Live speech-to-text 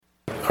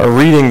Our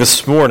reading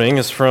this morning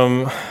is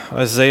from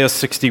Isaiah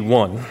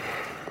 61,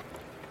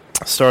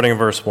 starting in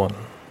verse 1.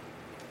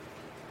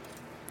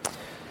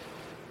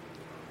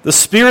 The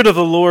Spirit of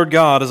the Lord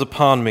God is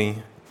upon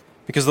me,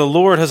 because the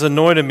Lord has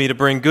anointed me to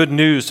bring good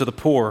news to the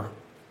poor.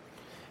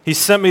 He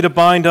sent me to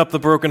bind up the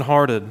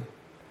brokenhearted,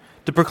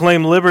 to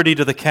proclaim liberty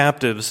to the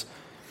captives,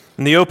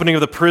 and the opening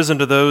of the prison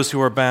to those who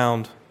are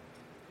bound,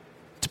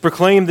 to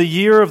proclaim the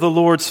year of the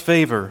Lord's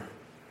favor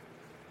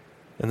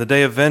and the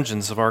day of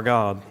vengeance of our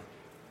God,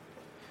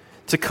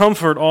 to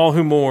comfort all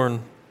who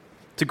mourn,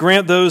 to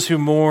grant those who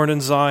mourn in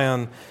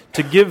Zion,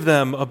 to give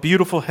them a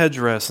beautiful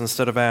headdress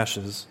instead of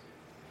ashes,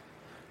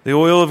 the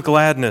oil of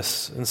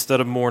gladness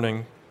instead of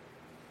mourning,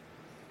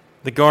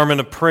 the garment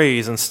of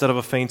praise instead of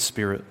a faint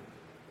spirit,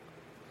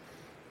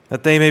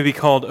 that they may be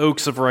called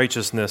oaks of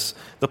righteousness,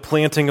 the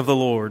planting of the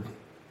Lord,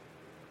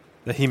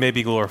 that he may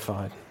be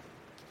glorified.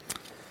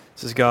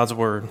 This is God's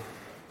word.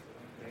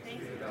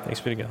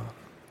 Thanks be to God.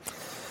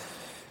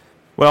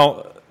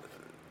 Well,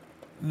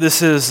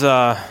 This is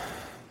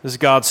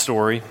God's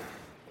story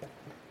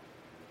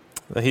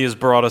that he has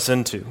brought us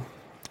into.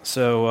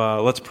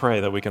 So let's pray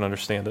that we can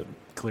understand it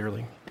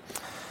clearly.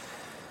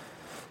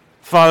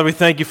 Father, we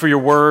thank you for your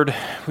word.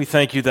 We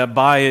thank you that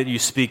by it you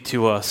speak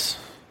to us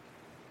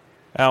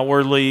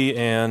outwardly,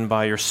 and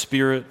by your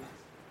Spirit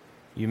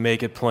you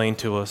make it plain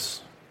to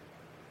us.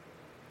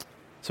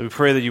 So we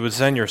pray that you would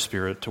send your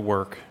Spirit to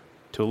work,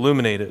 to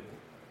illuminate it,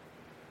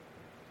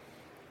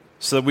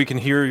 so that we can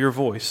hear your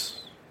voice,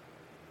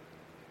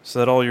 so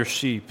that all your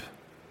sheep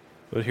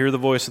would hear the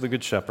voice of the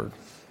Good Shepherd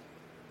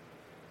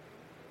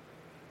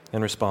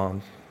and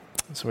respond.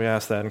 So we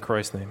ask that in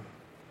Christ's name.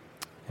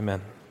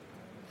 Amen.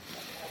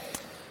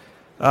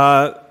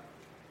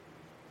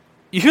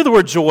 You hear the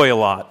word joy a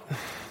lot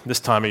this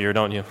time of year,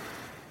 don't you?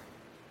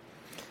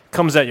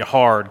 Comes at you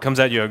hard,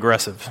 comes at you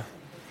aggressive.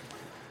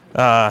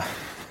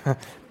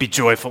 Be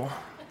joyful.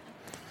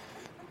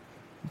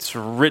 It's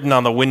written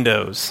on the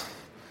windows.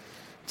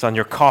 It's on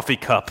your coffee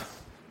cup.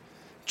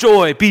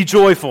 Joy, be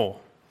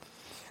joyful.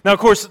 Now, of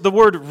course, the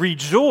word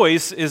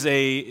rejoice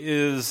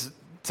is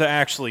to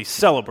actually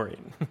celebrate.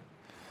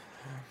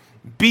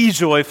 Be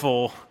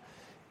joyful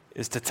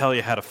is to tell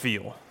you how to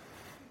feel.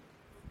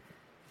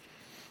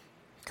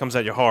 Comes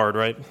at you hard,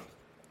 right?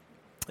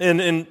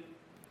 And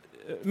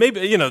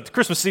maybe, the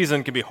Christmas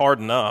season can be hard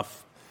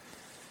enough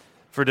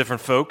for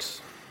different folks.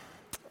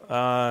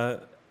 A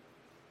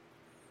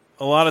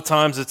lot of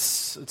times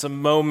it's a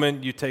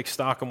moment you take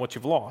stock on what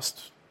you've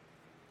lost.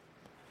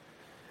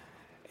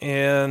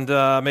 And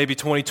maybe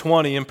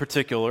 2020 in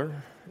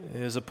particular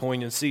is a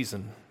poignant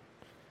season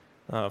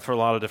for a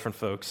lot of different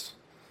folks.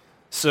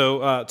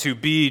 So to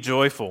be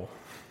joyful,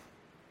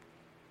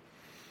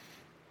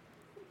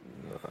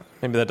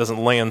 maybe that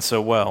doesn't land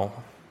so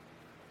well.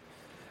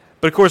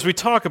 But of course we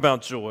talk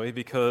about joy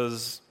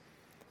because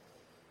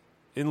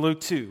in Luke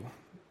 2,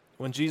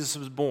 when Jesus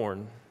was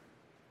born,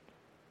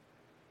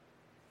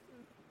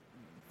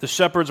 the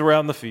shepherds were out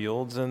in the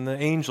fields and the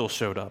angel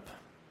showed up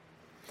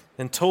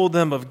and told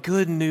them of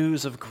good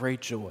news of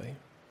great joy.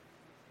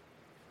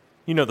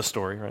 You know the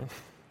story, right?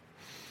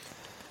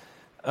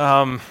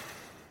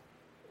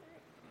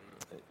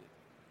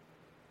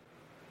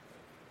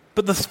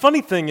 But the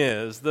funny thing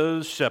is,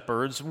 those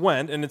shepherds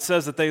went, and it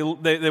says that they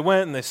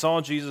went and they saw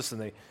Jesus and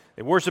they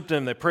worshiped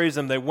him, they praised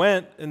him, they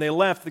went and they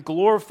left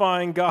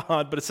glorifying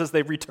God, but it says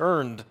they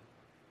returned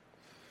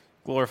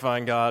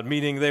glorifying God,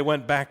 meaning they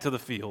went back to the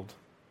field,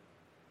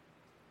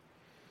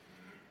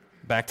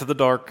 back to the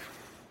dark,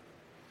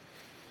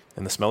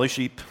 and the smelly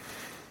sheep,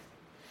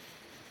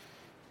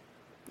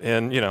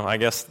 and I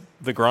guess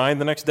the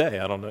grind the next day.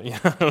 I don't know.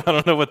 I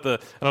don't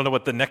know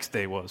what the next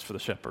day was for the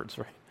shepherds,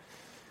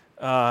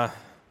 right?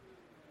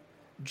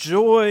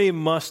 Joy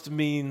must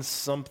mean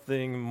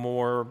something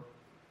more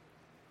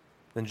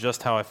than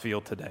just how I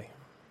feel today.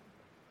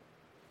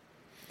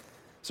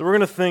 So we're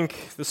going to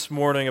think this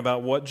morning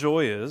about what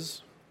joy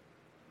is,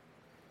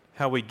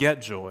 how we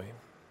get joy,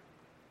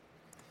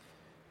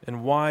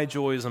 and why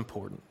joy is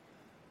important.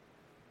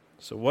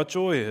 So what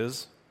joy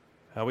is,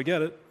 how we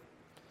get it,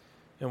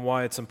 and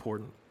why it's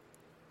important.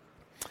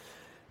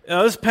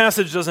 Now, this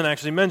passage doesn't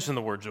actually mention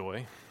the word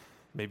joy.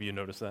 Maybe you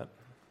noticed that.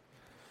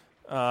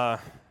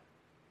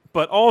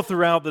 But all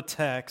throughout the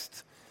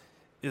text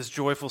is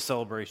joyful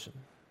celebration.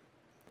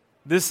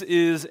 This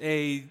is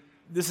a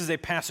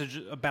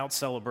passage about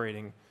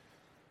celebrating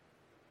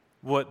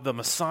what the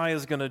Messiah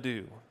is going to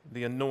do,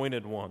 the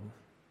Anointed One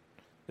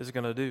is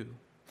going to do.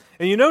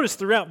 And you notice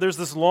throughout there's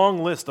this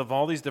long list of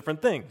all these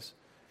different things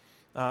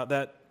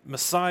that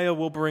Messiah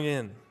will bring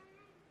in.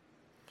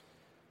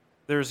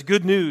 There's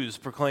good news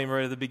proclaimed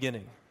right at the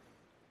beginning.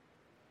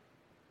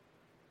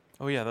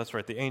 Oh yeah, that's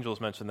right. The angels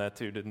mentioned that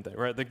too, didn't they?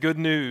 Right? The good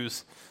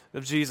news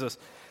of Jesus.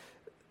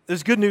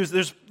 There's good news.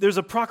 There's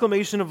a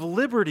proclamation of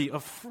liberty,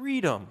 of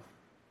freedom,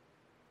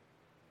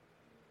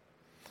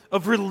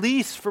 of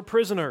release for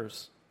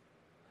prisoners.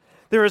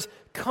 There is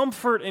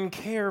comfort and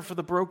care for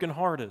the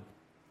brokenhearted.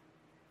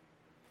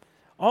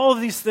 All of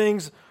these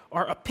things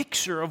are a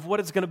picture of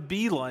what it's going to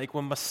be like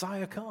when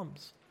Messiah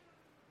comes.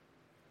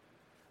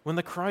 when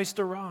the Christ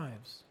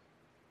arrives.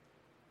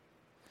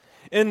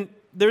 And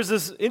there's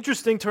this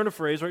interesting turn of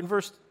phrase right in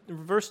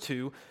verse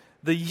 2,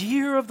 the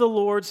year of the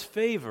Lord's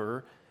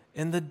favor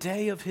and the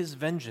day of his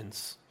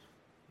vengeance.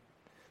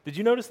 Did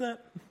you notice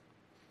that?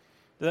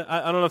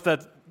 I don't know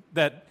if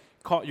that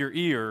caught your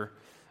ear,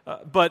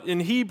 but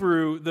in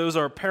Hebrew, those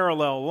are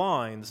parallel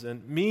lines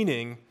and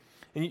meaning,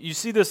 and you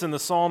see this in the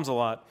Psalms a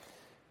lot,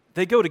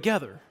 they go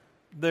together.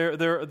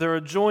 They're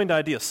a joined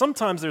idea.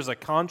 Sometimes there's a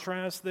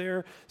contrast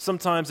there.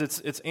 Sometimes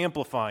it's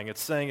amplifying.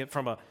 It's saying it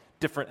from a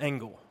different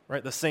angle,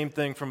 right? The same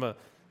thing from a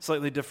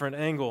slightly different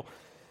angle.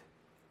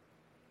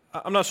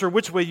 I'm not sure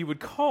which way you would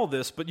call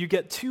this, but you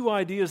get two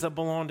ideas that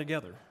belong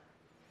together,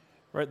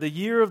 right? The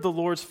year of the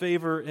Lord's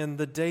favor and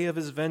the day of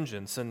his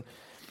vengeance. And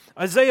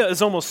Isaiah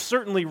is almost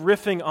certainly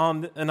riffing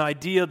on an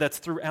idea that's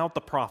throughout the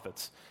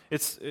prophets.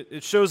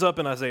 It shows up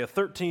in Isaiah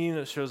 13.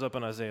 It shows up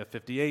in Isaiah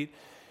 58.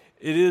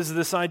 It is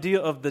this idea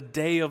of the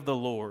day of the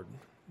Lord.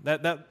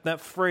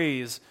 That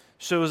phrase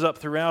shows up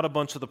throughout a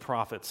bunch of the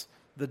prophets.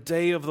 The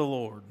day of the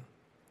Lord.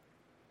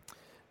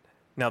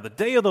 Now, the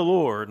day of the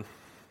Lord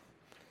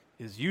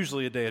is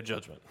usually a day of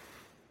judgment.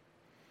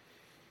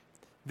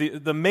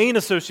 The main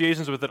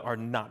associations with it are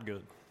not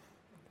good.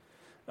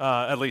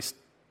 At least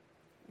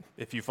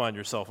if you find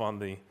yourself on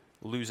the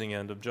losing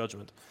end of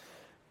judgment.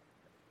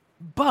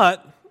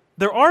 But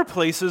there are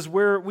places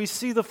where we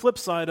see the flip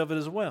side of it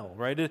as well,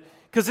 right?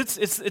 Because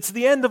it's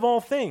the end of all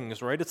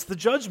things, right? It's the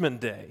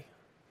judgment day,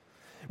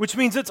 which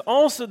means it's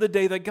also the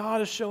day that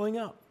God is showing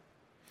up.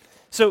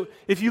 So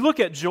if you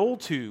look at Joel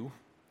 2,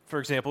 for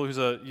example,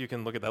 you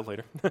can look at that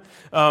later.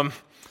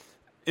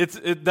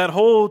 That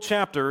whole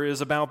chapter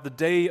is about the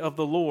day of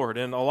the Lord,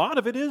 and a lot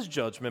of it is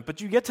judgment, but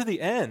you get to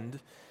the end,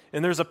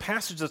 and there's a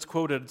passage that's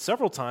quoted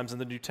several times in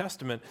the New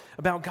Testament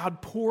about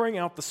God pouring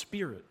out the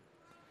Spirit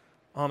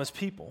on his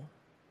people.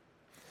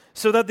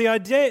 So that the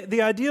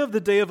idea of the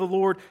day of the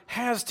Lord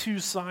has two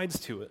sides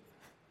to it.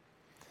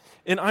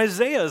 And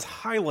Isaiah is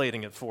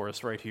highlighting it for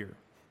us right here.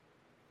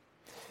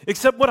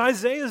 Except what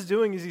Isaiah is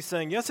doing is he's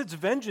saying, yes, it's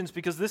vengeance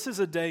because this is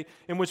a day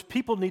in which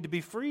people need to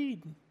be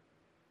freed.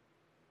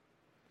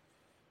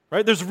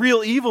 Right? There's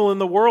real evil in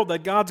the world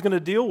that God's going to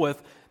deal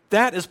with.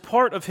 That is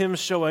part of him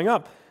showing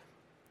up.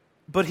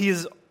 But he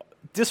is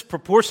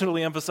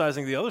disproportionately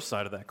emphasizing the other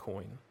side of that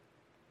coin.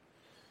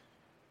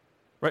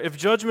 Right? If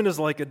judgment is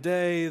like a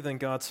day, then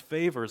God's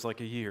favor is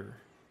like a year.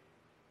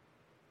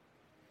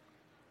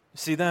 You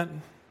see that?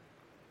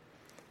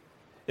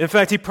 In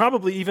fact, he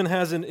probably even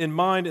has in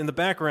mind in the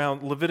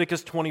background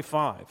Leviticus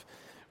 25,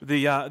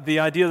 the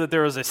idea that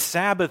there is a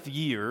Sabbath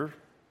year.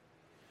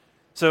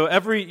 So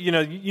you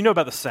know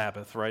about the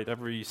Sabbath, right?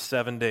 Every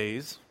 7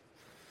 days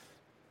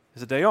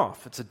is a day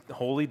off. It's a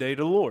holy day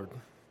to the Lord.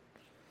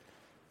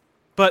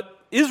 But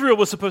Israel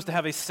was supposed to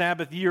have a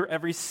Sabbath year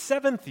every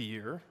seventh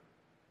year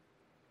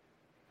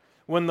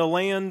when the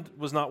land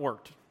was not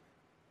worked.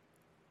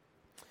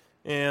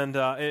 And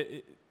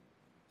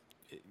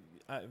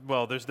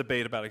there's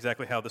debate about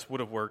exactly how this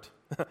would have worked.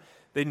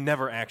 They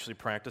never actually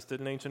practiced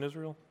it in ancient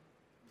Israel.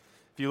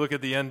 If you look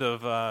at the end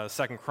of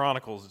 2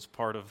 Chronicles, it's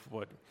part of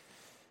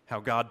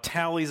how God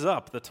tallies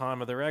up the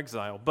time of their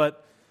exile.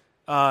 But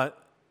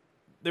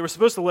they were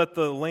supposed to let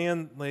the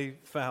land lay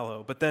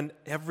fallow. But then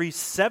every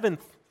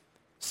seventh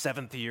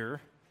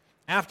year,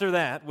 after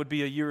that, would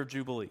be a year of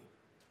Jubilee.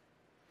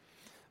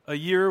 A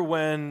year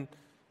when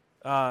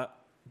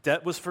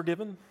debt was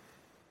forgiven,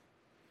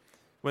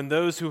 when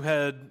those who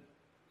had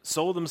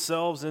sold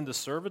themselves into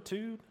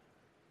servitude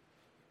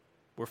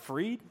were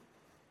freed,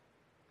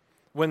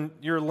 when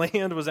your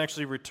land was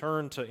actually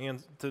returned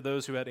to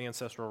those who had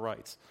ancestral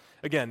rights.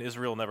 Again,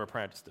 Israel never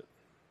practiced it.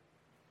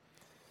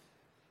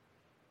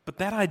 But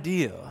that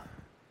idea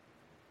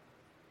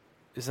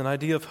is an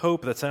idea of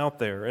hope that's out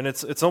there, and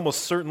it's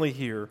almost certainly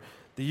here,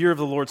 the year of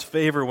the Lord's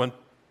favor when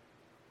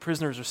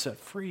prisoners are set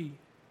free,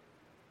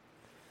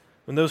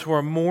 when those who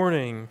are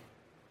mourning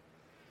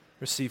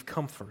receive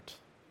comfort.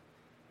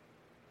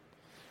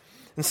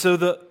 And so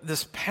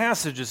this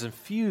passage is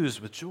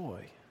infused with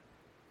joy,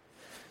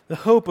 the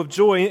hope of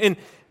joy. And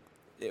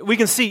we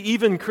can see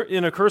even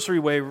in a cursory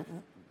way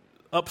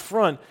up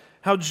front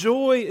how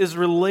joy is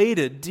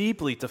related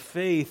deeply to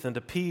faith and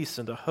to peace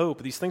and to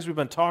hope, these things we've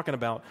been talking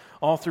about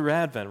all through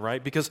Advent,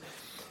 right? Because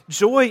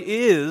joy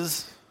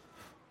is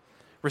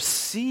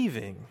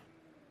receiving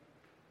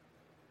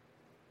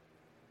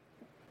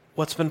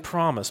what's been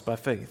promised by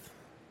faith.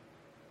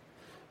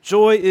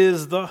 Joy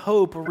is the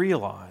hope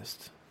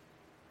realized.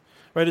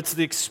 Right? It's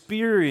the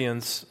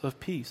experience of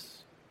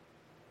peace.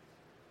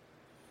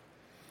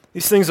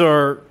 These things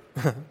are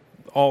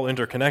all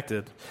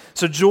interconnected.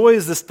 So joy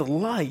is this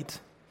delight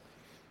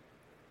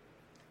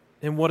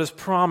in what is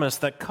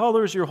promised that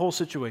colors your whole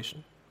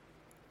situation.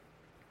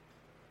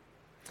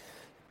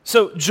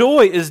 So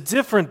joy is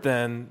different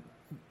then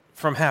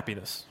from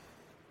happiness.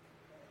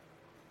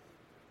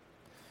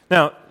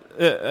 Now,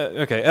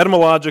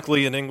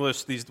 etymologically in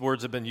English, these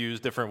words have been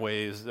used different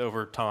ways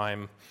over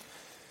time.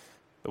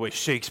 The way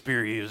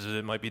Shakespeare uses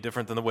it might be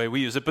different than the way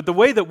we use it. But the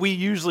way that we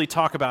usually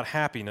talk about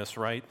happiness,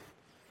 right,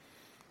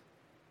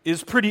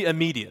 is pretty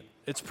immediate.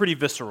 It's pretty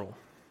visceral.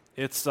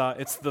 It's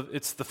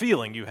the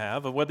feeling you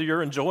have of whether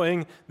you're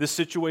enjoying this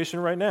situation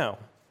right now.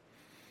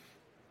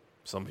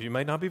 Some of you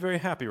might not be very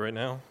happy right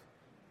now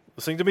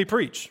listening to me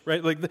preach,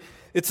 right?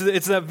 It's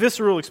that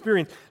visceral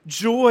experience.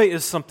 Joy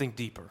is something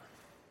deeper.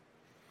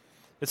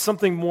 It's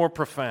something more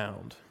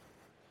profound.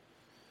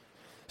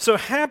 So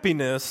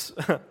happiness,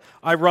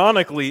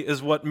 ironically,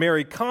 is what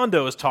Mary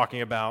Kondo is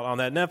talking about on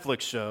that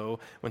Netflix show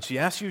when she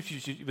asks you,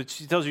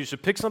 she tells you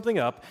should pick something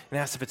up and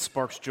asks if it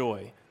sparks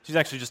joy. She's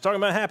actually just talking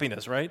about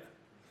happiness, right?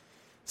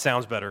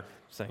 Sounds better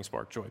saying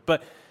spark joy.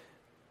 But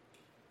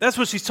that's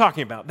what she's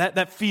talking about,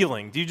 that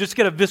feeling. Do you just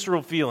get a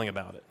visceral feeling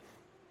about it?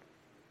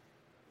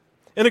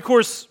 And of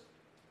course,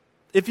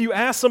 if you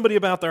ask somebody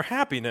about their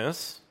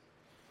happiness,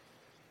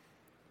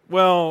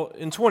 well,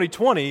 in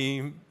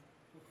 2020,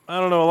 I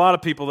don't know a lot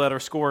of people that are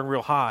scoring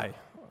real high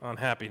on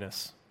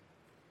happiness.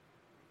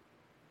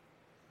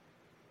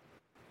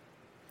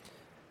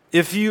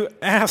 If you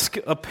ask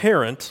a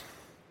parent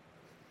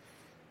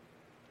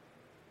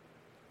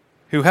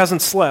who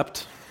hasn't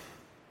slept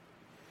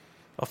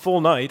a full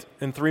night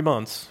in 3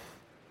 months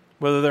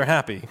whether they're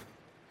happy,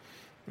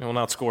 it will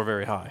not score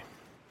very high.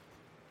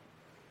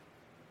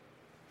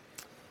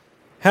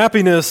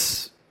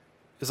 Happiness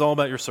is all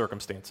about your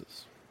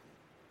circumstances.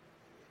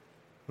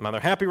 I'm either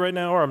happy right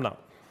now or I'm not.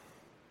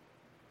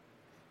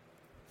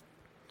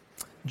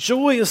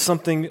 Joy is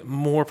something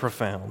more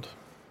profound.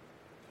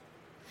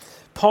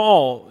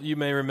 Paul, you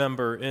may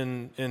remember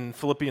in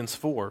Philippians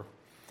 4,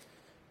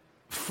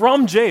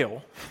 from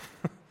jail,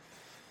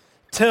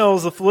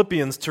 tells the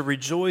Philippians to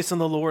rejoice in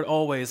the Lord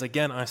always.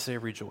 Again, I say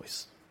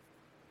rejoice.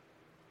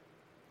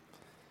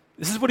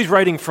 This is what he's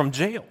writing from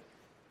jail.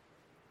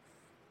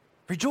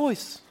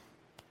 Rejoice.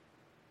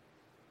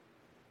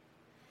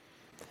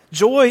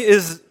 Joy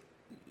is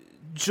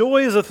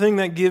a thing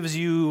that gives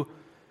you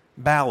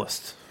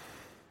ballast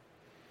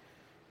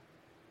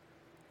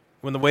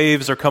when the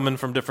waves are coming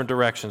from different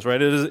directions,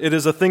 right? It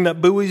is a thing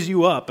that buoys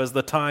you up as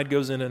the tide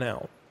goes in and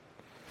out.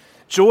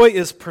 Joy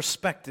is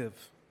perspective.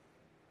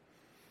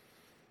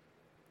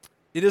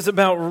 It is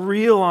about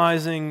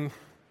realizing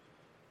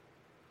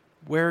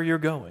where you're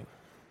going.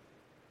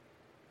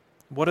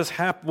 What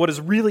is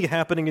really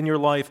happening in your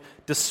life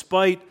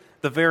despite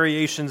the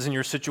variations in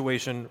your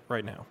situation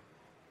right now.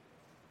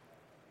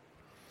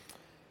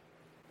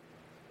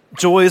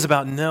 Joy is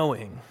about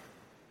knowing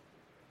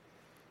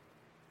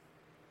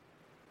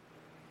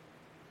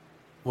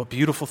what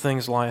beautiful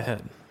things lie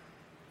ahead.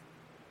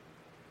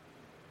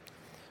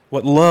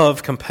 What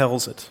love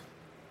compels it.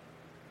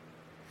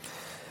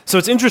 So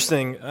it's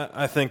interesting,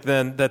 I think,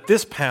 then, that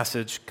this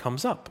passage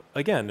comes up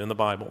again in the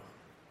Bible.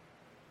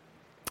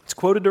 It's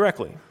quoted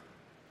directly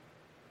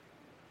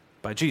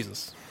by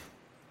Jesus.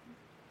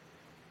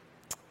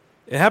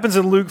 It happens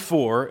in Luke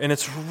 4, and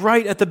it's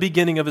right at the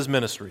beginning of his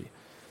ministry.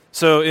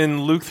 So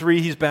in Luke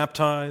 3, he's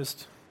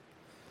baptized.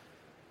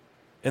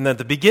 And then at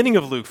the beginning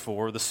of Luke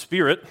 4, the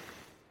Spirit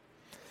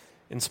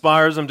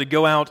inspires him to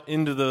go out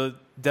into the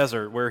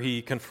desert where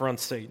he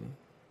confronts Satan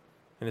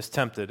and is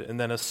tempted. And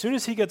then as soon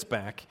as he gets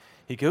back,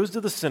 he goes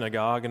to the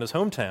synagogue in his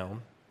hometown,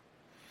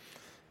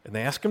 and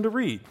they ask him to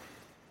read.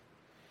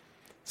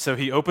 So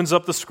he opens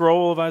up the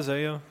scroll of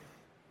Isaiah.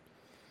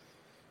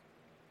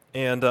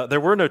 And there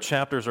were no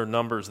chapters or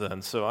numbers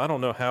then, so I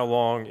don't know how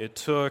long it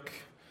took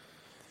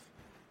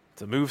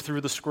to move through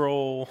the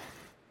scroll.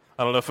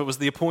 I don't know if it was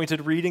the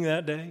appointed reading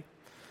that day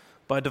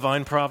by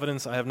divine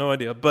providence. I have no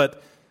idea.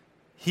 But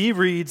he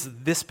reads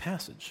this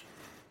passage.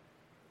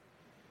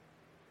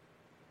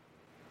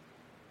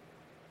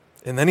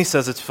 And then he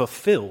says it's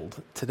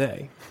fulfilled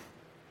today.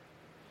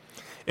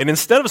 And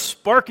instead of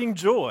sparking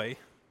joy,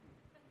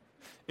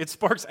 it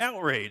sparks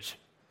outrage.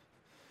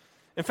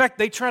 In fact,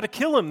 they try to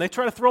kill him. They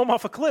try to throw him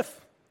off a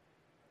cliff.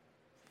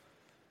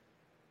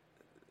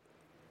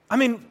 I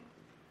mean,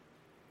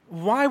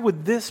 why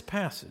would this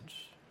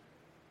passage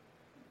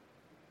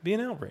be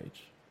an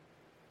outrage?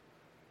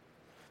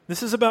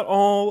 This is about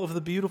all of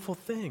the beautiful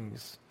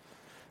things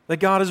that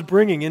God is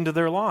bringing into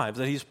their lives,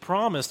 that he's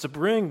promised to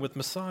bring with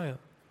Messiah.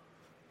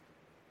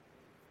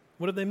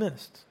 What have they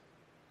missed?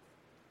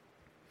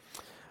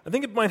 I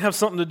think it might have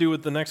something to do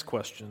with the next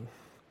question.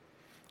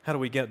 How do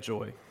we get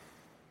joy?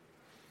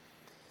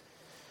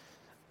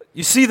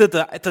 You see that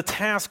the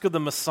task of the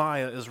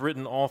Messiah is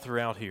written all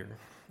throughout here.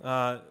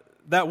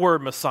 That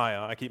word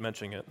Messiah, I keep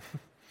mentioning it,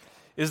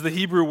 is the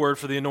Hebrew word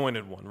for the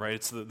anointed one, right?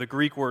 It's the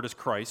Greek word is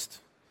Christ.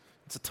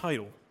 It's a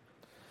title.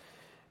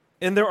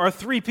 And there are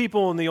three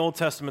people in the Old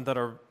Testament that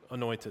are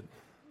anointed,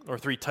 or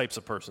three types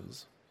of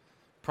persons: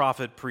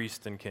 prophet,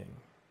 priest, and king.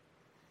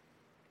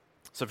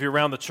 So if you're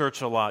around the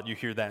church a lot, you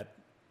hear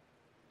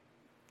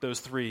those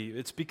three.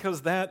 It's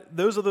because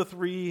those are the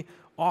three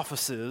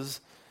offices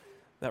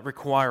that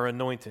require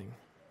anointing.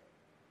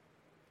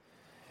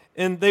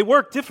 And they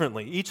work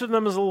differently. Each of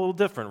them is a little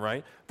different,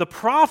 right? The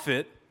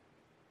prophet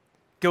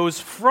goes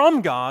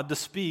from God to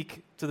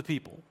speak to the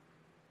people.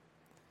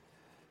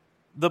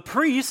 The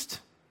priest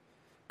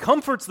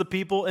comforts the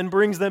people and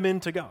brings them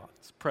into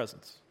God's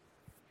presence.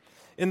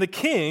 And the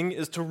king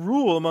is to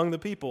rule among the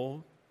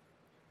people,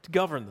 to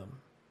govern them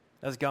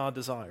as God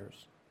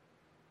desires.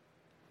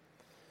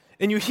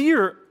 And you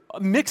hear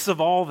a mix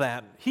of all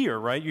that here,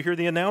 right? You hear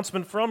the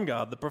announcement from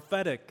God, the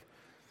prophetic,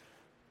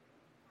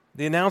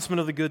 the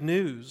announcement of the good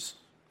news.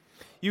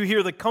 You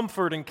hear the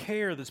comfort and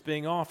care that's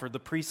being offered, the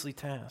priestly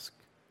task.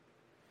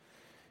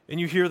 And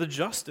you hear the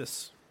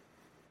justice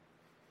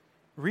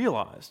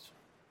realized,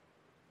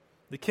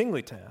 the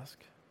kingly task.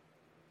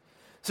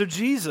 So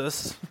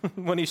Jesus,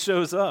 when he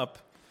shows up,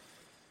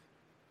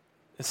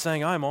 is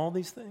saying, I'm all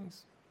these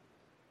things.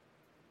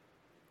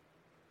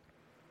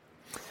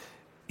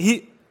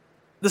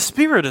 The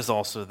Spirit is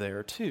also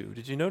there too.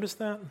 Did you notice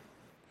that?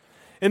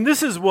 And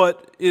this is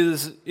what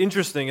is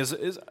interesting,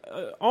 is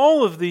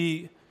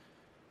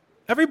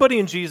everybody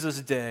in Jesus'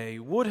 day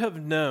would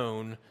have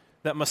known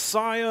that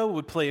Messiah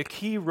would play a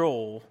key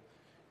role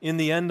in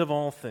the end of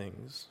all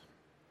things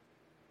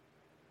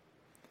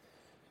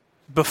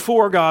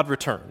before God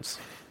returns.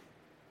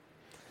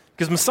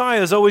 Because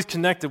Messiah is always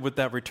connected with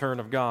that return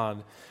of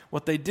God.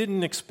 What they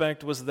didn't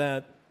expect was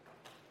that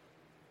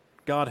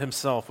God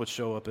himself would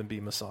show up and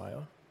be Messiah.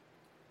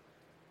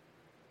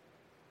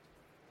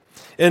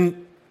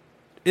 And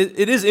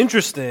it is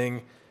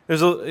interesting.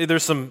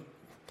 There's some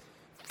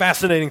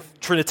fascinating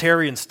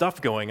Trinitarian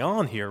stuff going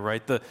on here,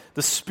 right?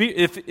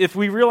 If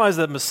we realize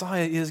that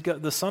Messiah is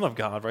God, the Son of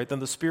God, right, then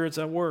the Spirit's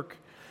at work.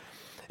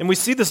 And we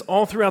see this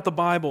all throughout the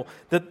Bible,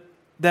 that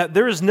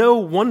there is no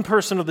one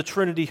person of the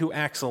Trinity who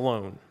acts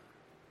alone.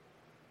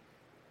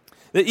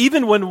 That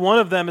even when one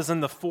of them is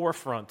in the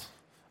forefront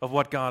of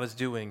what God is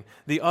doing,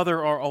 the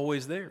other are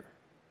always there.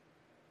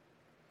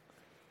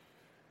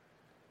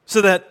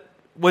 So that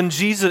when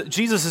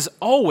Jesus is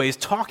always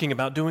talking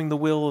about doing the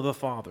will of the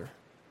Father.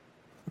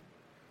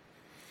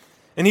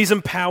 And he's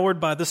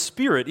empowered by the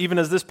Spirit, even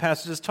as this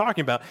passage is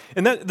talking about.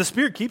 And that the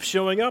Spirit keeps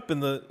showing up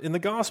in the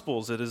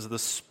Gospels. It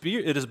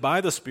is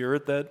by the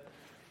Spirit that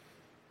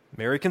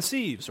Mary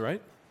conceives,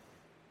 right?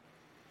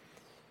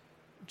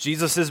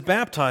 Jesus is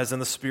baptized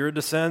and the Spirit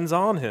descends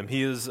on him.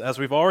 He is, as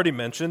we've already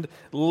mentioned,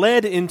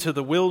 led into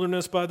the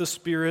wilderness by the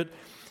Spirit.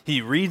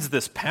 He reads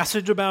this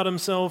passage about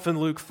himself in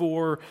Luke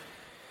 4.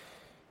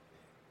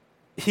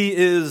 He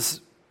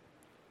is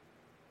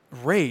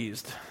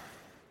raised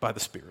by the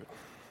Spirit.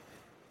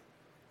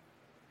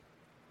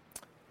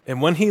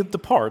 And when he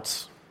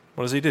departs,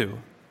 what does he do?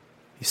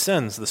 He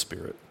sends the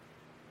Spirit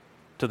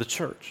to the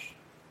church.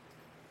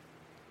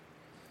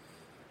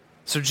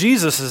 So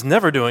Jesus is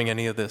never doing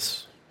any of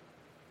this.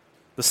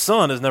 The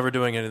Son is never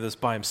doing any of this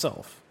by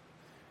himself.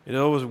 It is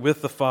always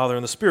with the Father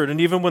and the Spirit.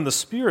 And even when the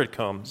Spirit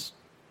comes,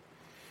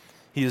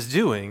 he is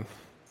doing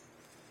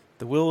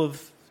the will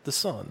of the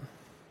Son.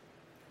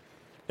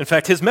 In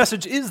fact, his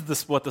message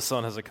is what the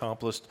Son has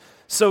accomplished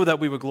so that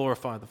we would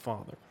glorify the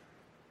Father.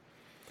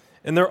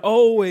 And they're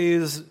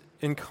always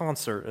in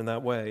concert in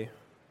that way.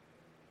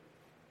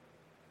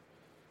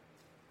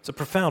 It's a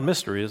profound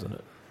mystery, isn't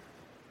it?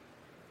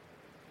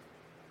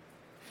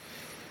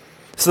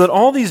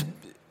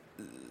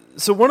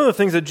 So one of the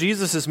things that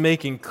Jesus is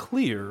making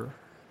clear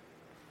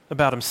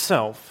about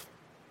himself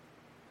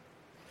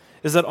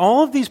is that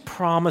all of these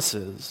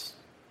promises,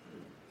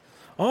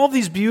 all of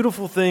these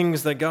beautiful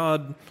things that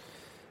God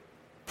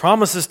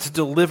promises to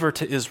deliver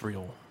to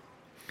Israel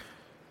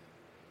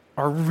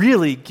are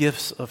really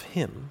gifts of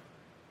him.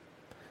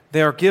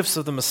 They are gifts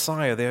of the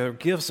Messiah. They are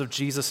gifts of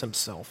Jesus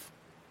himself.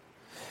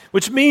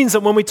 Which means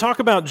that when we talk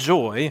about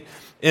joy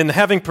and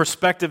having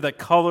perspective that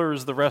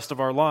colors the rest of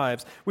our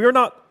lives, we are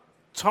not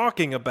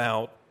talking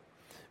about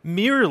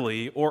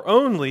merely or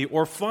only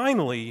or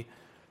finally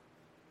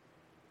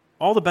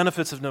all the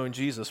benefits of knowing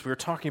Jesus. We are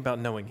talking about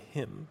knowing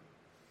him.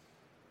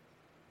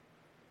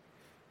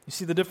 You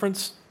see the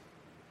difference?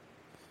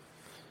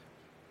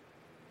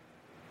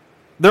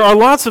 There are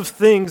lots of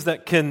things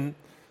that can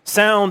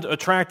sound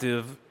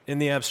attractive in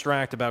the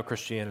abstract about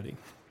Christianity.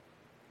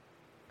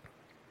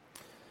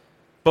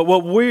 But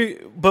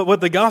what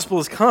the gospel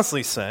is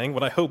constantly saying,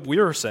 what I hope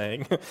we're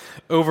saying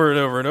over and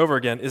over and over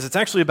again, is it's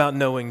actually about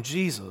knowing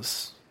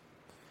Jesus.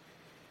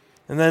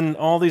 And then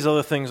all these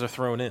other things are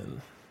thrown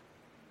in.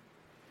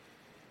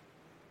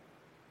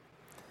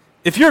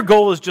 If your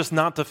goal is just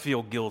not to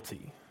feel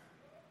guilty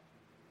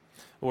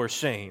or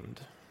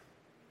ashamed,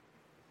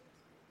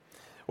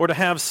 or to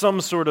have some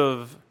sort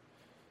of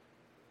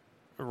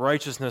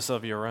righteousness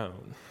of your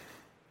own,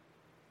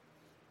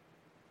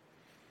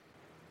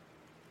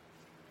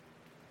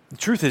 the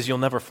truth is you'll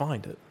never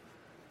find it.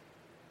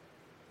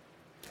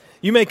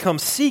 You may come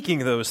seeking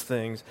those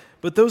things,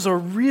 but those are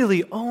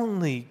really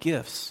only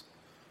gifts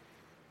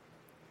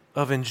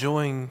of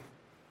enjoying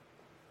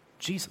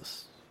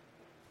Jesus.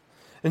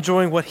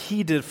 Enjoying what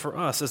he did for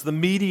us as the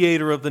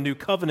mediator of the new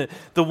covenant,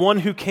 the one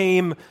who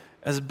came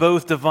as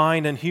both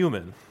divine and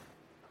human,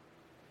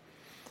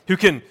 who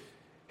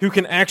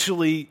can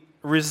actually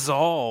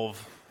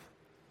resolve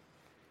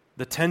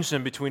the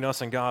tension between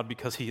us and God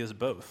because he is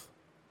both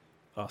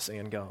us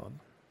and God,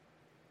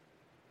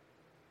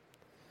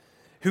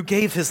 who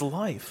gave his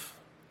life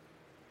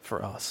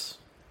for us.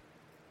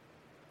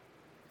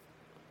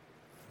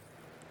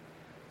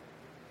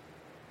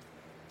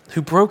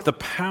 who broke the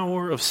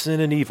power of sin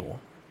and evil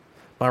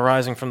by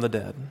rising from the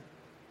dead.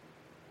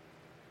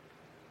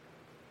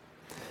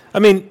 I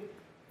mean,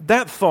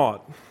 that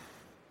thought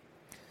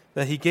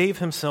that he gave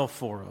himself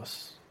for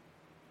us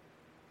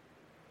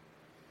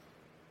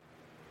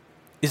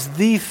is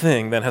the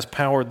thing that has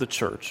powered the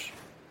church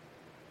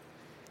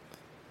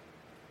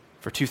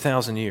for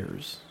 2,000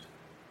 years.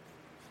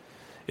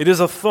 It is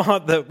a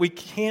thought that we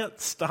can't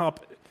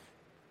stop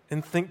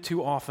and think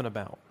too often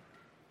about.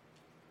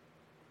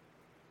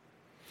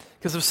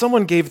 Because if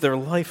someone gave their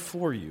life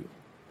for you,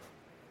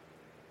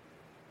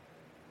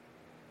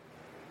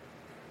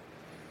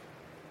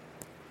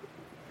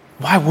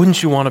 why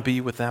wouldn't you want to be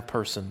with that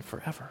person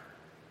forever?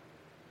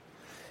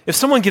 If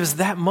someone gives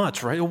that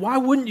much, right, why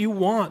wouldn't you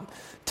want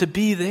to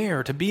be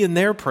there, to be in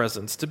their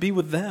presence, to be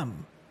with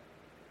them?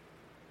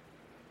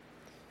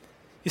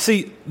 You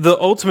see, the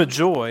ultimate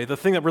joy, the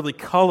thing that really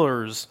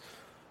colors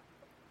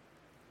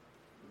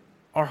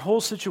our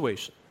whole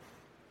situation,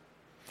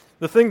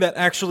 the thing that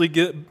actually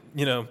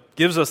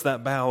gives us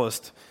that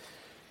ballast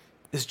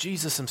is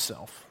Jesus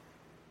himself.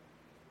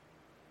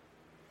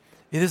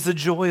 It is the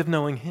joy of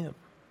knowing him.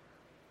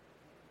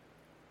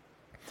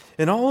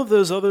 And all of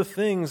those other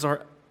things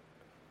are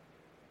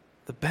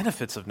the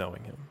benefits of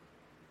knowing him.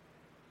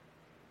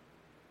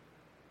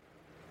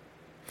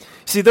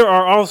 See, there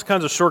are all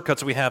kinds of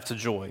shortcuts we have to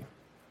joy.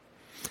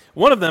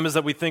 One of them is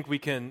that we think we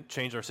can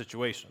change our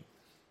situation.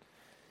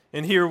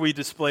 And here we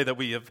display that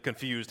we have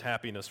confused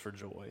happiness for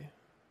joy.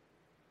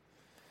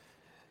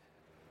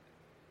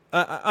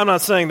 I'm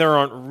not saying there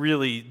aren't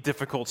really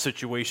difficult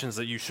situations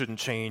that you shouldn't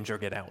change or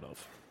get out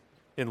of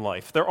in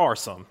life. There are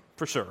some,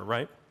 for sure,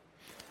 right?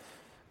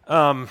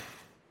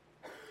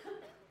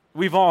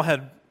 We've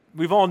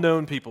all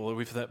known people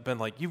who've been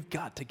like, you've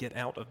got to get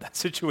out of that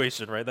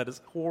situation, right? That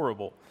is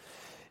horrible.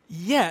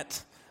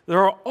 Yet, there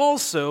are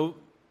also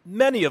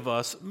many of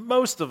us,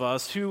 most of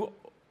us, who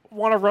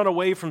want to run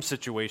away from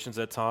situations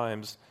at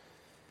times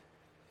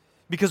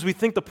because we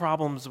think the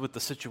problem's with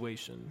the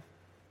situation.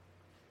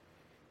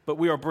 But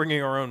we are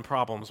bringing our own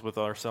problems with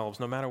ourselves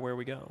no matter where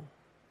we go.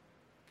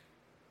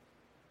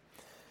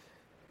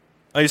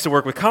 I used to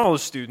work with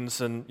college students,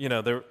 and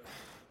there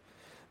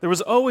was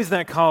always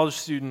that college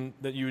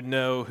student that you would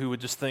know who would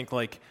just think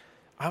like,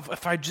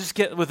 if I just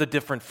get with a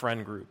different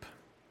friend group.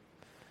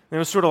 And it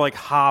was sort of like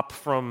hop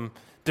from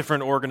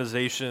different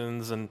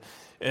organizations and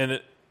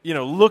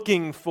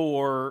looking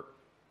for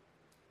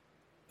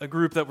a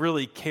group that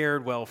really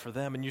cared well for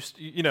them. And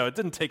it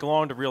didn't take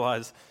long to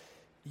realize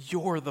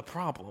you're the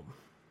problem.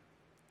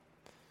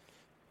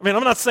 I mean,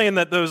 I'm not saying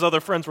that those other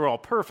friends were all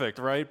perfect,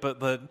 right?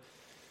 But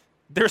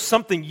there's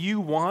something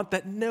you want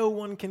that no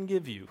one can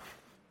give you.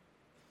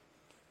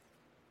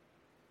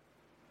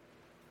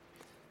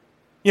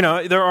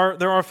 There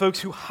are folks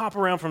who hop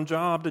around from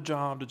job to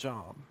job to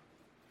job.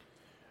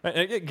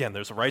 Again,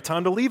 there's a right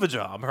time to leave a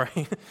job,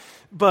 right?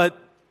 But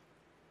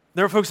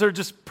there are folks that are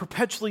just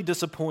perpetually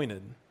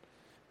disappointed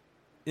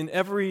in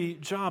every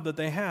job that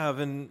they have,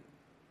 and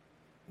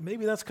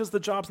maybe that's because no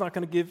job's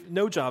going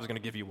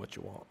to give you what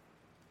you want.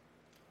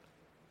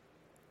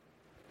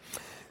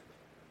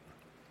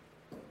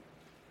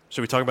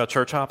 Should we talk about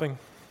church hopping?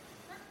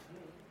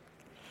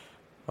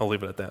 I'll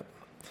leave it at that.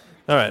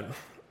 All right.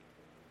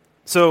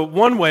 So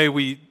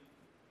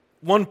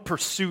one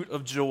pursuit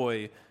of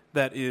joy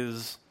that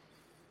is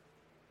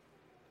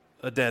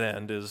a dead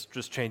end is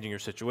just changing your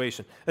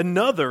situation.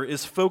 Another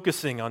is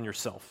focusing on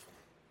yourself.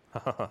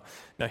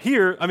 Now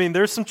here,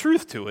 there's some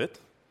truth to it,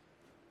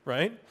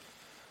 right?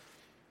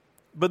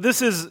 But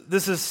this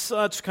is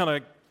such kind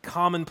of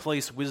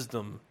commonplace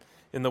wisdom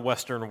in the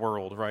Western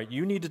world, right?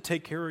 You need to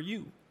take care of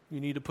you. You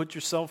need to put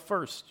yourself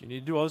first. You need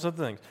to do all those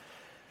other things.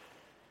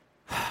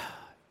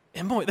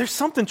 And boy, there's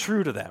something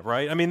true to that,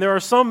 right? There are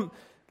some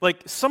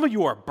of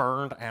you are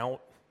burned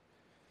out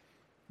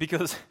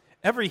because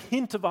every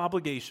hint of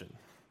obligation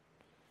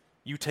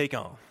you take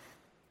on.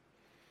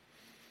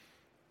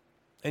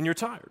 And you're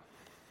tired.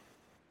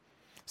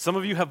 Some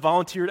of you have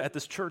volunteered at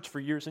this church for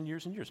years and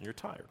years and years, and you're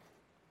tired.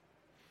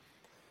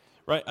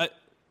 Right?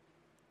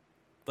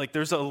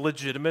 There's a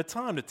legitimate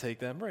time to take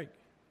that break.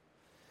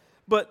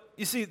 But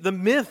you see, the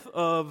myth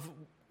of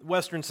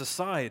Western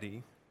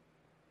society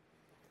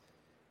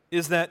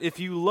is that if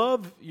you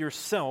love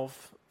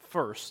yourself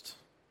first,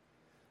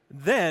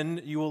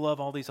 then you will love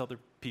all these other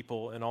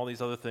people and all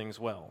these other things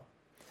well.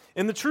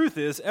 And the truth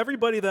is,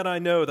 everybody that I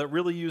know that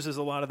really uses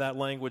a lot of that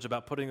language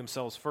about putting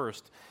themselves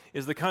first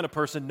is the kind of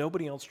person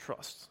nobody else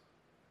trusts.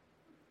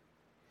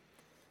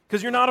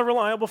 Because you're not a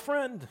reliable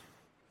friend.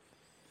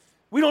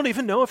 We don't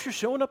even know if you're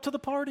showing up to the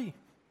party.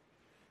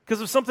 Because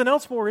if something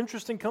else more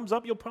interesting comes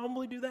up, you'll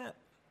probably do that.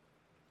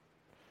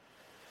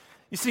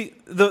 You see,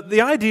 the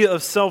idea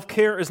of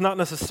self-care is not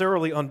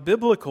necessarily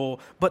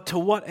unbiblical, but to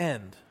what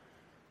end?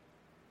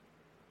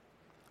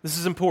 This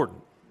is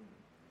important.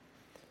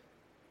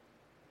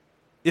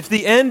 If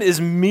the end is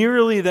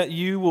merely that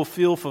you will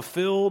feel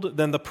fulfilled,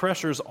 then the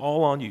pressure's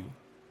all on you.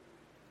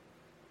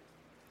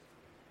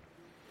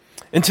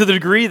 And to the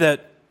degree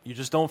that you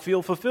just don't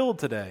feel fulfilled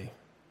today,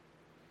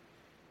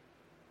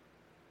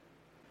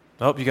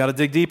 Oh, you got to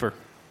dig deeper.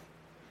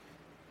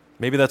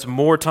 Maybe that's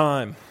more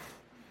time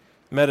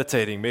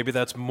meditating. Maybe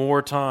that's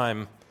more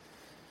time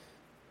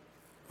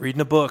reading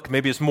a book.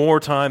 Maybe it's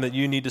more time that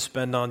you need to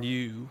spend on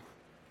you.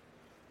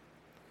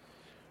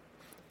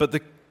 But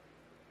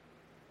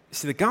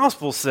the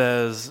gospel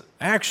says,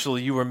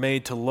 actually, you were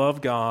made to love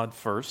God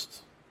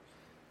first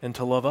and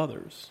to love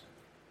others.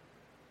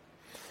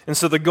 And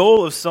so the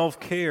goal of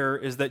self-care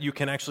is that you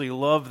can actually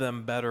love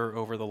them better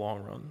over the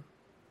long run.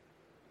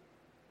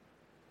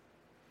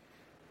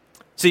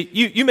 See,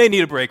 you may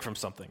need a break from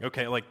something,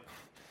 okay? Like,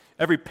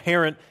 every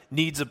parent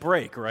needs a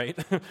break, right?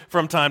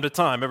 From time to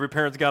time. Every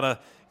parent's got to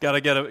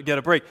get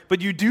a break.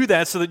 But you do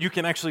that so that you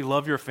can actually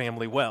love your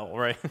family well,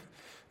 right?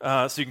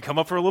 So you can come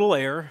up for a little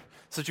air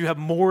so that you have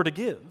more to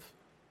give.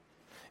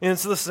 And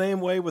it's the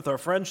same way with our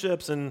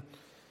friendships and,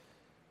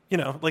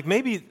 like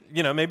maybe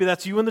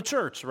that's you in the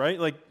church, right?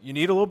 Like, you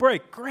need a little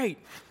break. Great.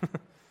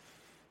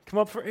 Come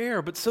up for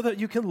air, but so that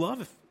you can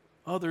love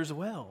others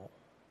well.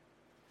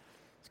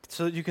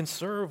 So that you can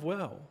serve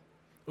well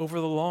over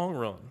the long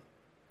run.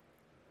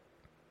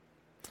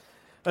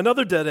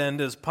 Another dead end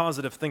is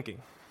positive thinking.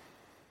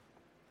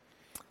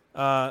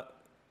 The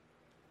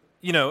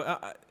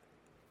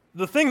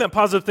thing that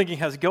positive thinking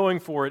has going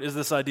for it is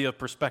this idea of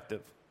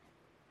perspective.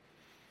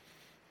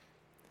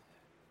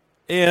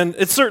 And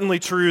it's certainly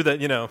true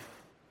that,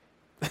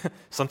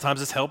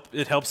 sometimes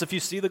it helps if you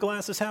see the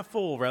glass as half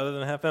full rather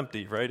than half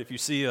empty, right? If you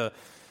see a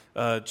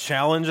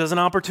challenge as an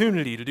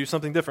opportunity to do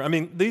something different. I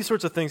mean, these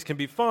sorts of things can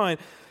be fine.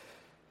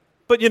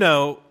 But,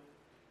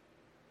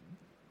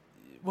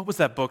 what was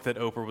that book that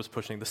Oprah was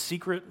pushing? The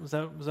Secret? Was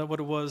that what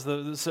it was?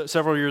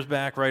 Several years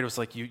back, right? It was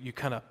like you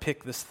kind of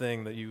pick this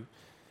thing that you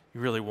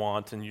really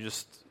want, and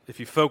if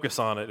you focus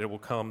on it, it will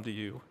come to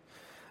you.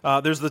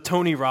 There's the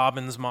Tony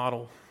Robbins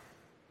model.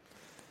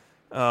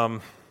 Of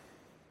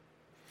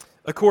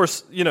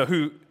course,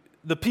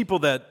 the people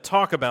that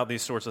talk about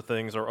these sorts of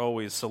things are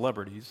always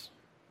celebrities.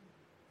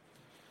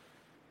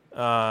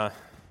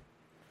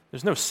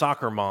 There's no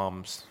soccer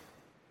moms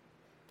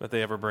that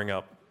they ever bring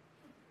up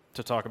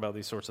to talk about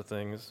these sorts of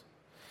things.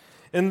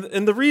 And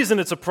the reason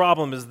it's a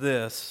problem is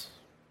this.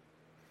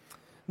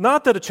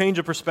 Not that a change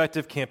of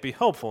perspective can't be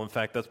helpful. In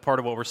fact, that's part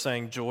of what we're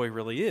saying joy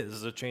really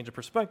is a change of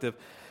perspective.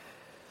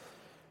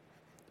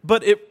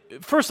 But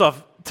first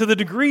off, to the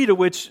degree to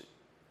which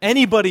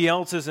anybody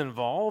else is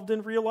involved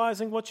in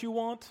realizing what you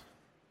want,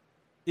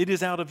 it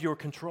is out of your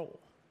control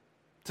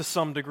to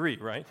some degree,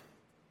 right?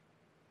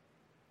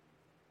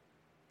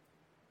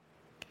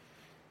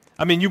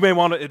 I mean, you may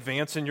want to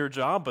advance in your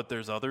job, but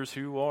there's others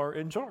who are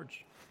in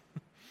charge.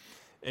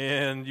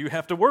 And you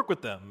have to work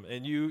with them,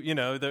 and you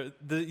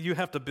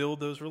have to build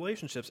those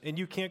relationships, and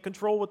you can't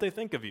control what they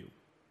think of you.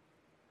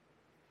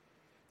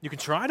 You can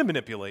try to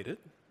manipulate it.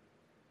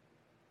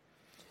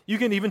 You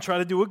can even try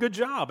to do a good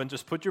job and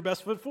just put your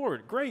best foot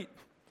forward. Great,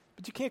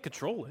 but you can't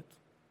control it.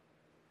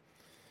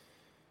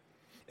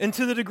 And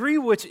to the degree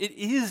which it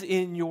is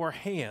in your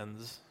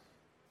hands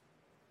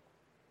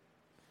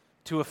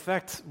to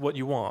affect what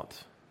you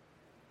want,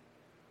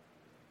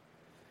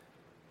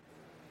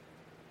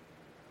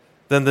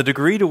 then the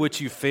degree to which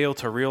you fail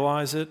to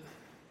realize it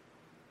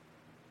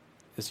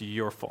is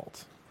your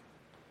fault.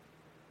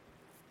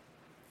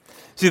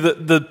 See,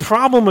 the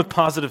problem with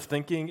positive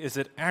thinking is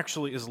it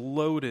actually is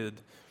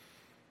loaded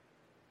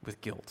with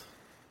guilt.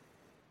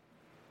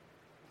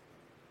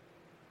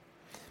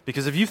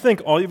 Because if you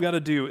think all you've got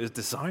to do is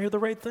desire the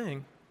right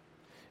thing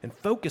and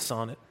focus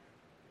on it,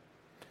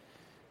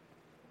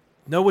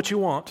 know what you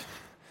want,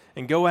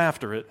 and go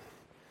after it,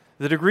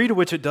 the degree to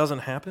which it doesn't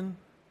happen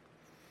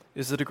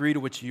is the degree to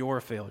which you're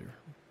a failure.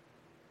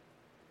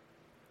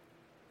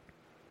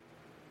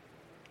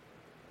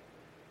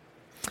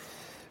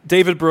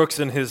 David Brooks,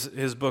 in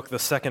his book, The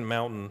Second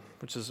Mountain,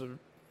 which is a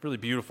really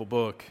beautiful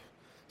book,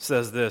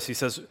 says this. He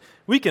says,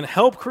 we can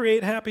help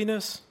create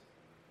happiness,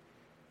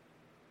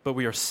 but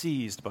we are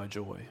seized by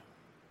joy.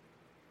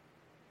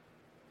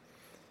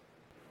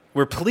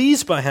 We're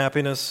pleased by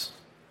happiness,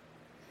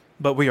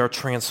 but we are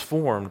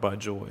transformed by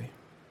joy.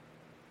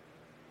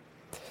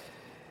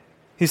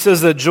 He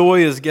says that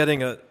joy is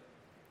getting a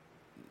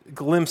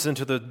glimpse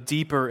into the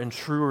deeper and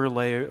truer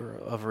layer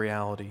of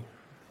reality.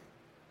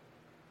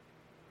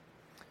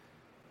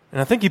 And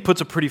I think he puts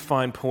a pretty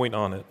fine point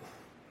on it.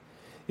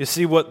 You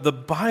see, what the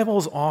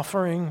Bible's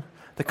offering,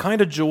 the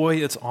kind of joy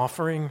it's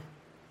offering,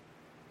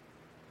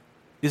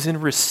 is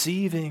in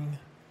receiving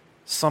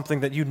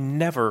something that you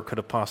never could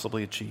have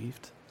possibly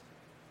achieved.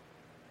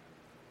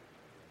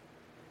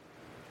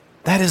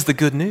 That is the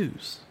good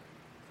news.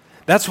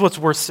 That's what's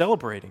worth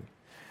celebrating.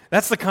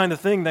 That's the kind of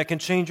thing that can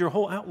change your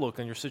whole outlook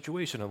on your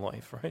situation in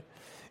life, right?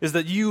 Is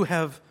that you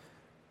have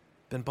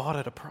been bought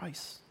at a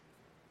price,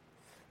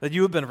 that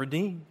you have been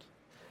redeemed,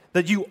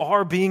 that you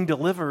are being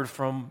delivered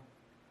from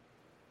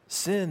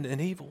sin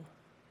and evil.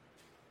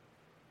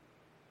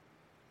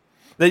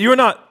 That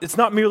it's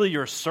not merely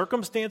your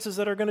circumstances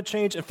that are going to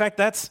change. In fact,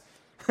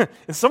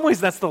 in some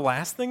ways, that's the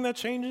last thing that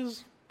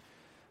changes.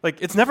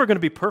 Like, it's never going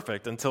to be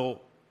perfect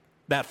until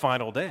that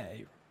final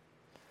day.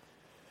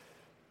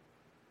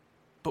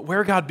 But But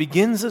where God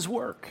begins his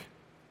work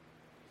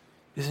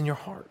is in your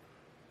heart,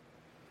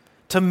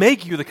 to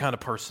make you the kind of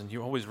person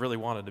you always really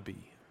wanted to be,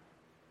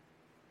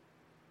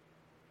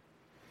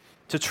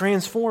 to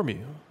transform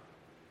you.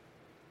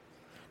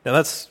 Now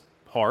that's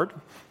hard,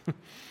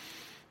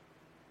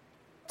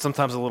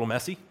 sometimes a little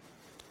messy.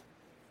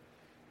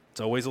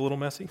 It's always a little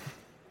messy.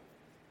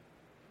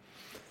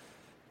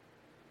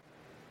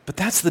 But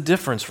that's the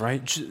difference,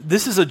 right?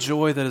 This is a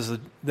joy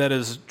that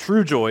is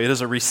true joy. It is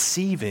a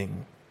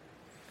receiving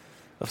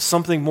of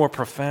something more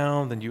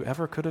profound than you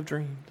ever could have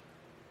dreamed.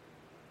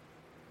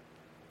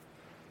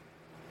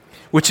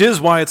 Which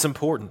is why it's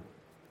important.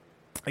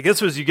 I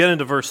guess as you get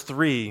into verse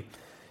 3,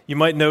 you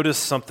might notice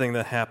something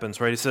that happens,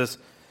 right? He says,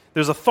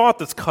 there's a thought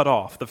that's cut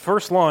off. The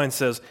first line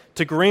says,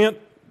 to grant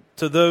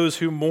to those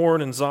who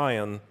mourn in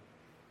Zion,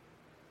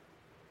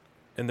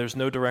 and there's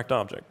no direct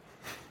object.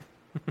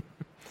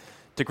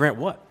 To grant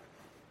what?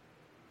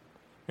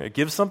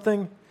 Give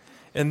something,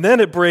 and then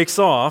it breaks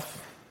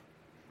off.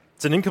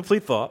 It's an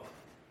incomplete thought.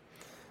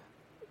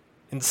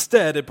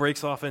 Instead, it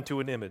breaks off into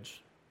an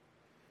image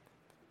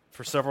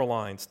for several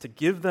lines. To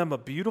give them a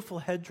beautiful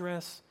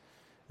headdress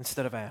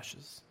instead of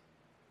ashes.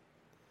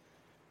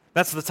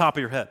 That's the top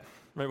of your head.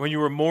 Right? When you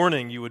were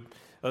mourning, you would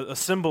a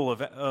symbol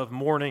of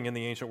mourning in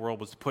the ancient world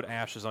was to put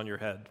ashes on your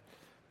head.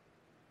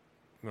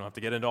 We don't have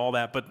to get into all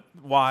that, but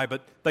why?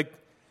 But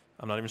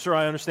I'm not even sure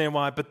I understand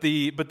why. But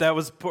that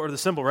was part of the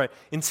symbol, right?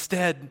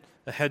 Instead,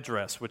 a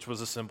headdress, which was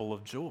a symbol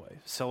of joy,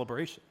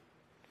 celebration.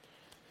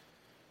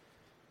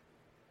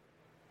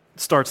 It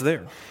starts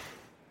there.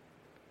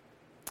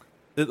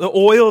 The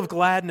oil of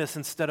gladness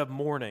instead of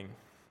mourning,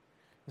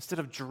 instead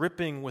of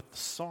dripping with the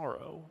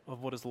sorrow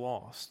of what is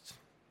lost.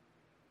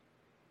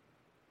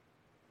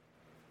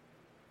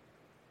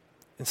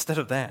 Instead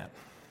of that,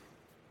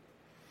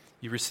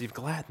 you receive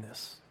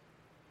gladness.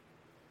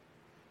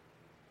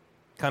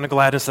 Kind of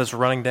gladness that's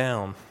running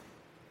down.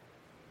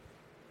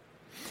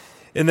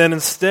 And then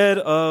instead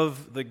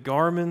of the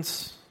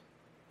garments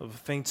of a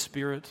faint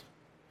spirit,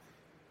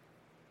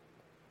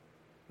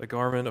 a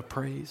garment of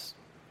praise.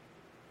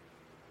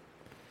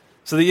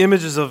 So the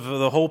images of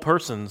the whole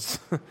person's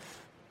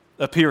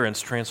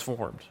appearance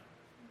transformed.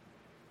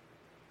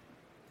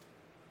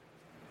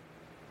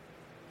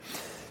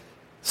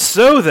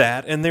 So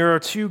that, and there are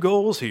two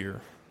goals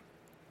here.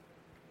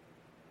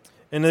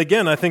 And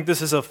again, I think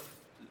this is a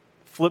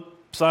flip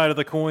side of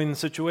the coin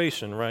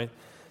situation, right?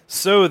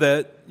 So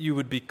that you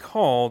would be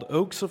called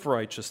oaks of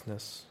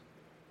righteousness,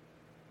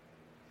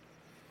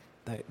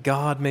 that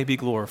God may be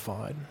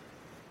glorified.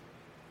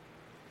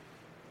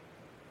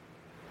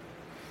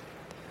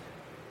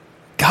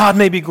 God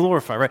may be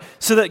glorified, right?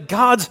 So that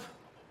God's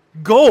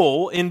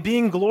goal in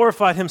being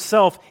glorified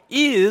himself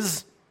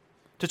is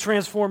to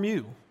transform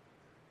you.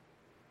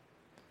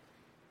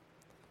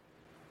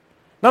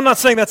 Now, I'm not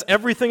saying that's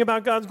everything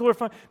about God's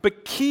glorified,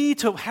 but key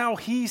to how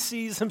he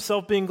sees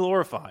himself being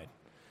glorified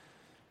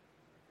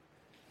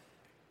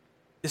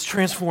is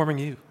transforming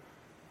you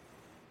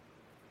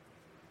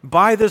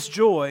by this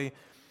joy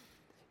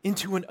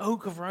into an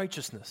oak of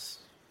righteousness.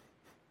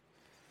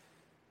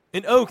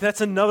 An oak, that's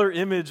another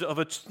image of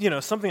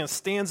something that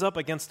stands up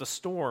against a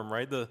storm,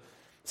 right? The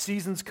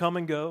seasons come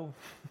and go,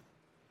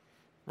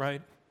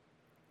 right?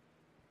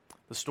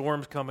 The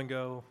storms come and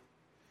go.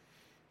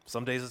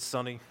 Some days it's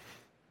sunny.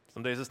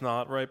 Some days it's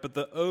not, right? But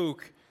the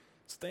oak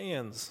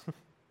stands.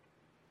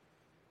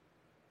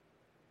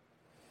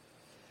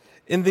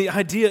 And the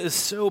idea is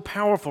so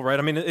powerful, right?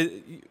 I mean,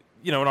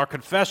 in our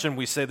confession,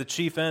 we say the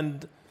chief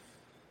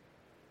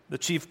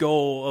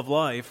goal of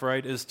life,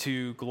 right, is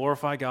to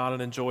glorify God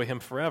and enjoy him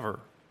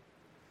forever.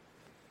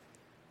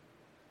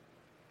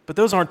 But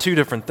those aren't two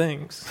different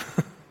things.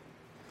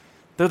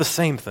 They're the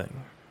same thing.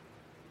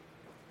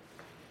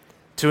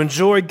 To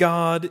enjoy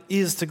God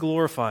is to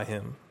glorify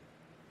him.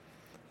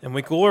 And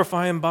we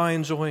glorify him by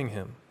enjoying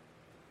him.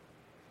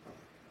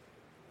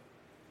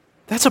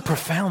 That's a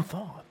profound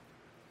thought.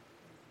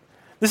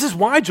 This is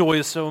why joy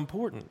is so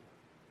important.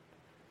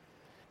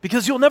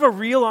 Because you'll never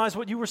realize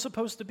what you were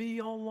supposed to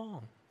be all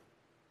along.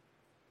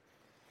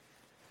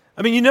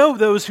 I mean,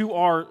 those who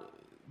are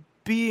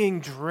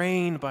being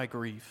drained by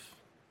grief,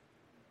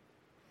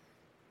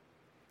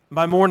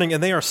 by mourning,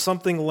 and they are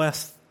something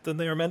less than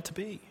they are meant to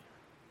be.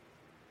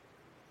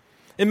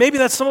 And maybe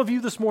that's some of you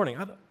this morning.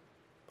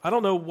 I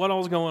don't know what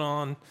all's going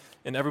on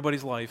in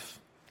everybody's life.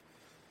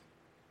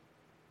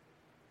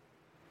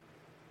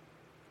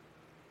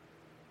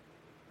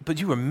 But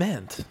you were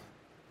meant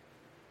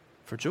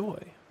for joy.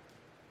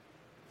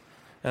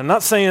 And I'm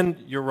not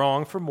saying you're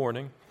wrong for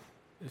mourning.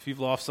 If you've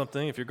lost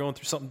something, if you're going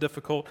through something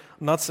difficult,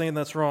 I'm not saying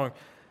that's wrong.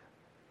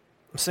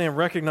 I'm saying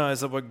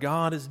recognize that what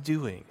God is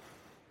doing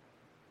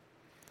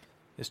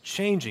is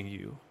changing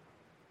you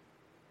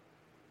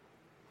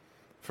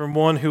from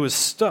one who is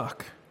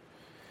stuck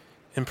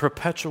in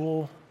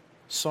perpetual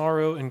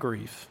sorrow and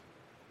grief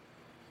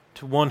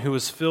to one who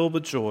is filled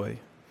with joy,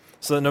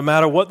 so that no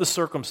matter what the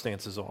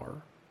circumstances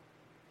are,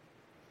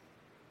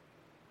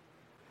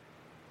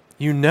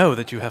 you know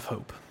that you have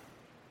hope.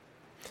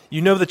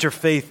 You know that your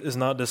faith is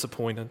not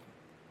disappointed.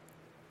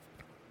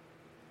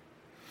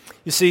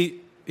 You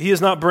see, he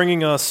is not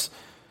bringing us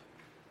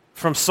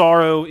from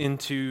sorrow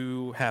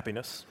into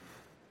happiness.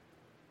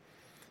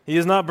 He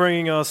is not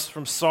bringing us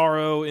from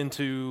sorrow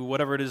into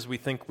whatever it is we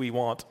think we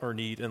want or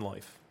need in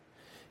life.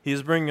 He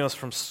is bringing us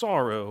from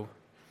sorrow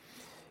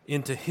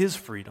into his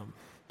freedom,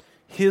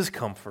 his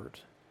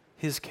comfort,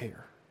 his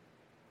care.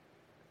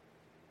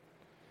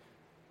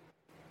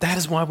 That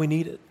is why we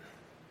need it.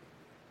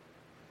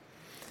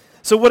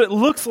 So what it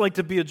looks like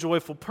to be a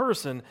joyful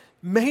person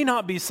may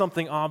not be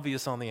something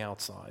obvious on the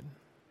outside.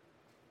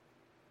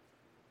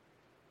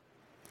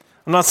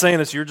 I'm not saying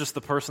that you're just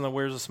the person that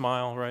wears a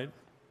smile, right?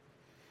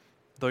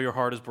 Though your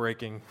heart is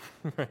breaking.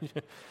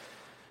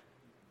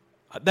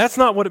 That's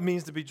not what it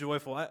means to be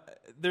joyful.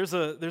 There's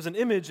an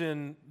image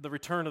in The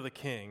Return of the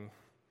King.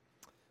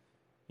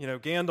 You know,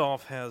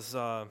 Gandalf has,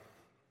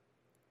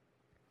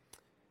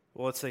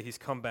 let's say he's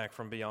come back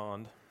from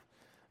beyond.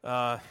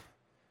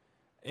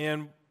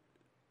 And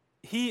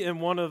he and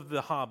one of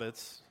the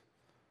hobbits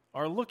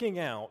are looking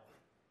out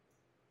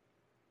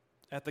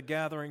at the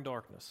gathering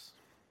darkness.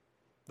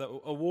 That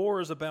a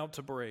war is about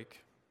to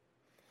break.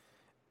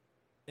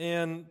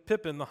 And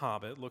Pippin the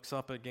hobbit looks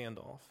up at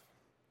Gandalf.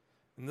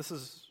 And this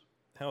is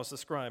how it's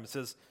described. It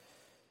says,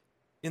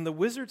 "In the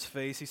wizard's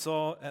face he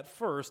saw at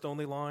first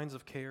only lines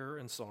of care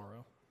and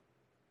sorrow.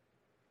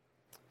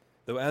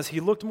 Though as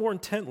he looked more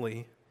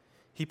intently,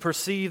 he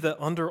perceived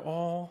that under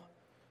all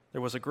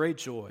there was a great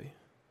joy,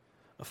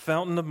 a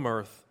fountain of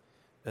mirth,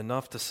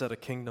 enough to set a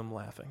kingdom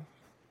laughing."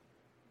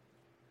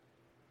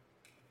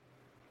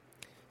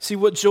 See,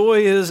 what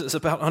joy is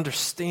about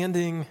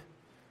understanding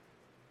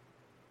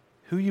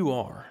who you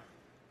are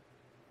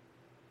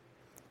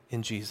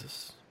in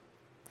Jesus.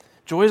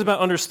 Joy is about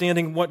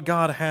understanding what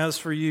God has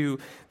for you,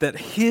 that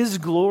his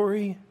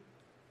glory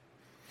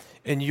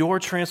and your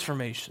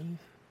transformation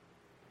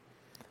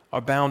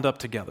are bound up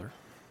together.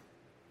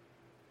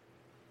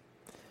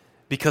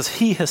 Because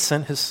he has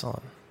sent his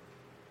Son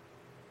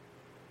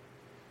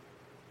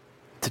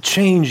to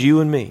change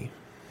you and me.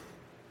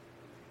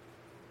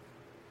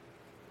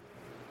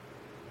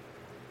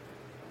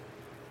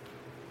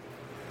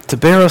 To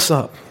bear us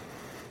up.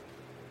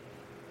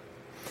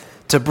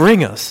 To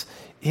bring us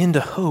into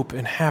hope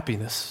and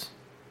happiness.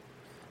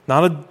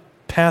 Not a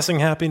passing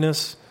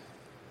happiness,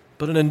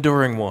 but an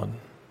enduring one.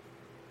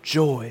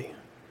 Joy.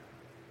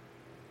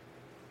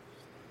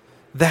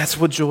 That's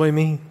what joy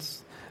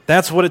means.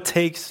 That's what it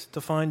takes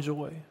to find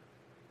joy.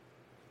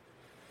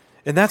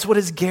 And that's what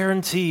is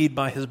guaranteed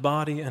by his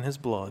body and his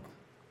blood,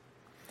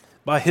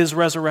 by his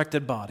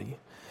resurrected body,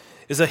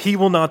 is that he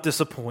will not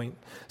disappoint.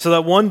 So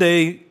that one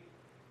day,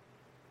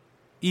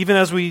 even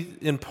as we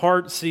in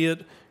part see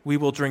it, we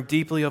will drink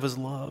deeply of his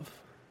love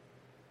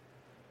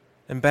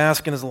and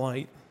bask in his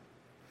light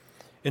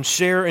and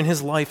share in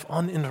his life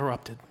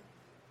uninterrupted.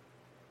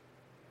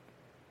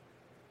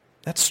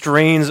 That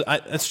strains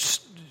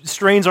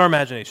our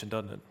imagination,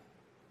 doesn't it?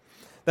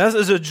 That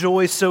is a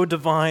joy so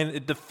divine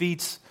it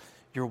defeats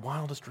your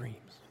wildest dreams.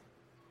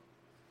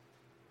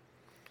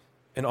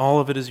 And all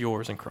of it is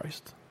yours in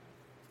Christ.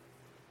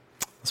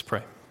 Let's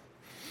pray.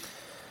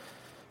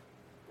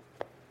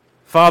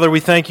 Father, we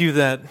thank you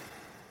that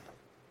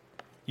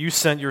you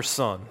sent your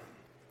Son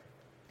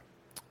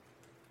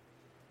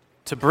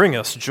to bring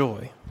us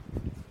joy.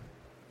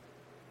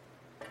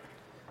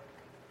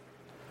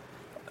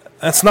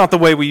 That's not the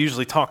way we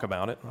usually talk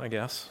about it, I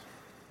guess.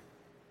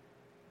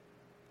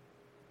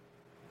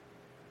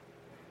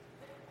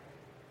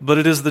 But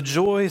it is the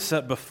joy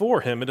set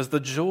before him. It is the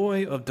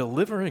joy of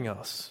delivering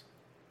us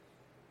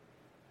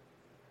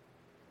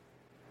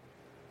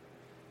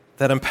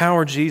that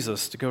empowered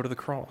Jesus to go to the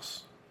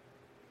cross.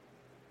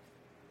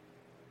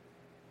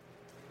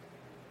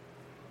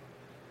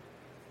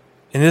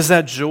 And it is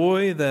that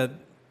joy that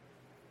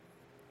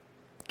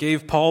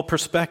gave Paul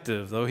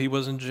perspective, though he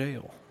was in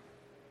jail,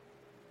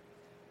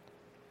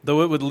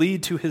 though it would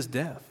lead to his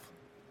death.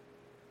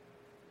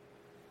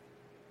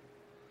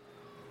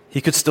 He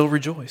could still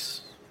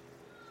rejoice.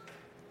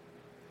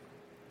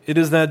 It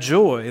is that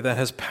joy that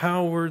has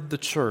powered the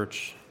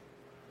church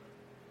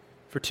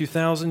for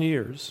 2,000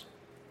 years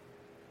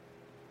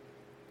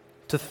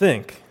to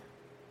think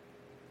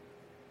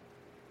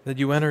that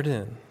you entered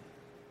in,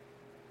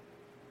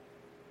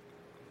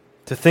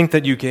 to think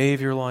that you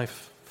gave your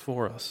life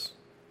for us,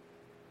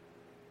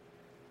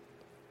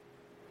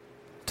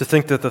 to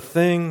think that the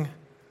thing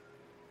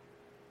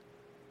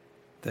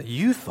that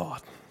you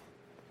thought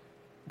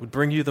would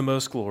bring you the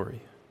most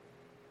glory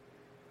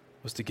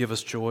was to give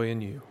us joy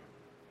in you.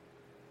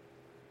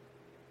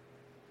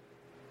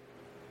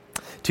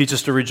 Teach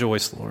us to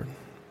rejoice, Lord.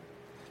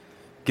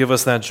 Give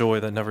us that joy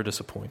that never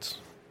disappoints.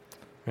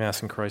 We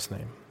ask in Christ's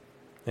name.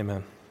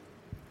 Amen.